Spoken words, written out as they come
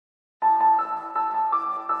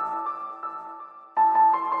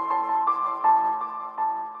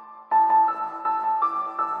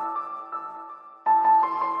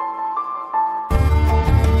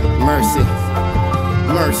mercy,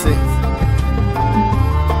 mercy,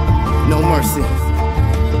 no mercy,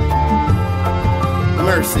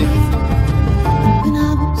 mercy.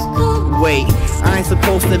 Wait, I ain't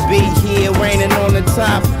supposed to be here raining on the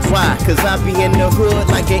top. Why? Cause I be in the hood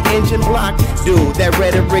like an engine block. Dude, that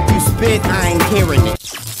rhetoric you spit, I ain't hearing it.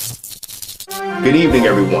 Good evening,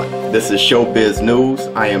 everyone. This is ShowBizz News.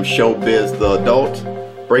 I am ShowBizz the adult.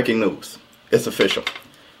 Breaking news. It's official.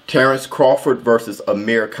 Terence Crawford versus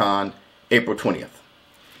Amir Khan, April 20th.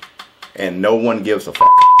 And no one gives a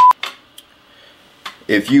fuck.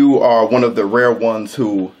 If you are one of the rare ones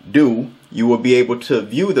who do, you will be able to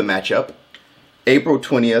view the matchup April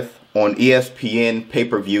 20th on ESPN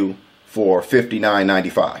pay-per-view for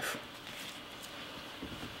 $59.95.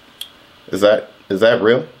 Is that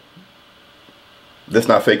real? This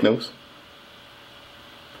not fake news?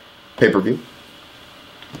 Pay-per-view?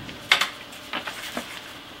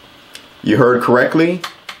 You heard correctly.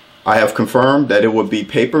 I have confirmed that it will be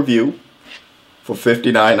pay-per-view for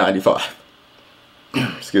 $59.95.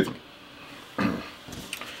 Excuse me.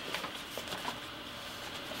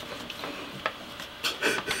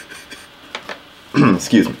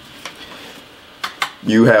 Excuse me.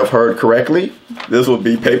 You have heard correctly. This will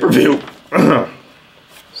be pay-per-view.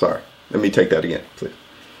 Sorry. Let me take that again, please.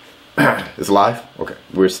 It's live? Okay.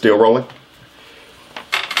 We're still rolling?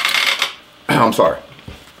 I'm sorry.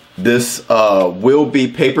 This will be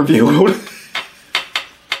pay-per-view.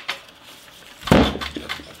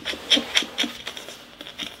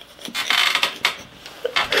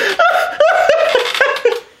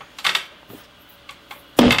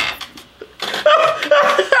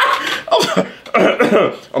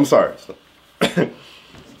 I'm sorry.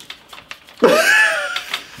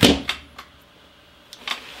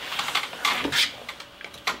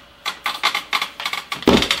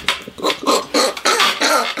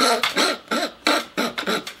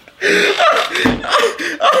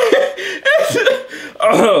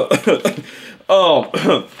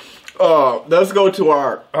 Let's go to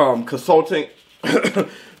our consulting.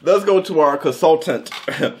 Let's go to our consultant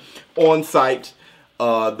on site,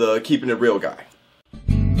 the Keeping It Real guy.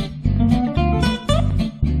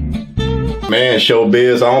 Man,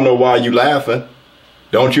 ShowBizz, I don't know why you laughing.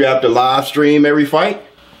 Don't you have to live stream every fight?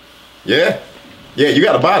 Yeah. Yeah, you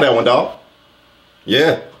gotta buy that one, dog.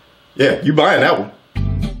 Yeah. Yeah, you buying that one.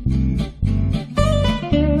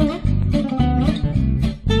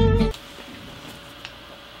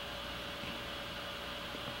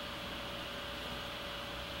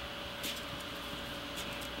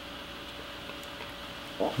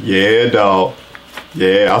 Yeah, dog.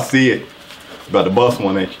 Yeah, I see it. About to bust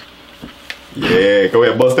one, ain't you? Yeah, go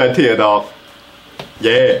ahead, bust that tear, dog.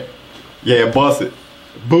 Yeah. Yeah, bust it.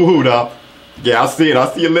 Boo-hoo, dog. Yeah, I see it.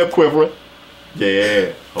 I see your lip quivering.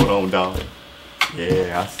 Yeah. Hold on, dog.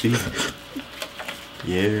 Yeah, I see it.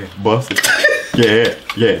 Yeah, bust it. Yeah.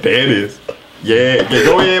 Yeah, there it is. Yeah. Yeah,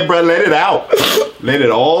 go ahead, bro. Let it out. Let it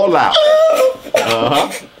all out.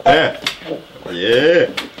 Uh-huh. Yeah. Yeah.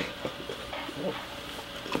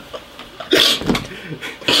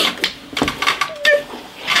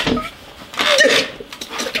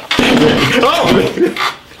 Oh!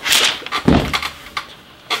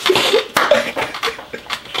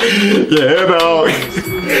 Yeah, dog.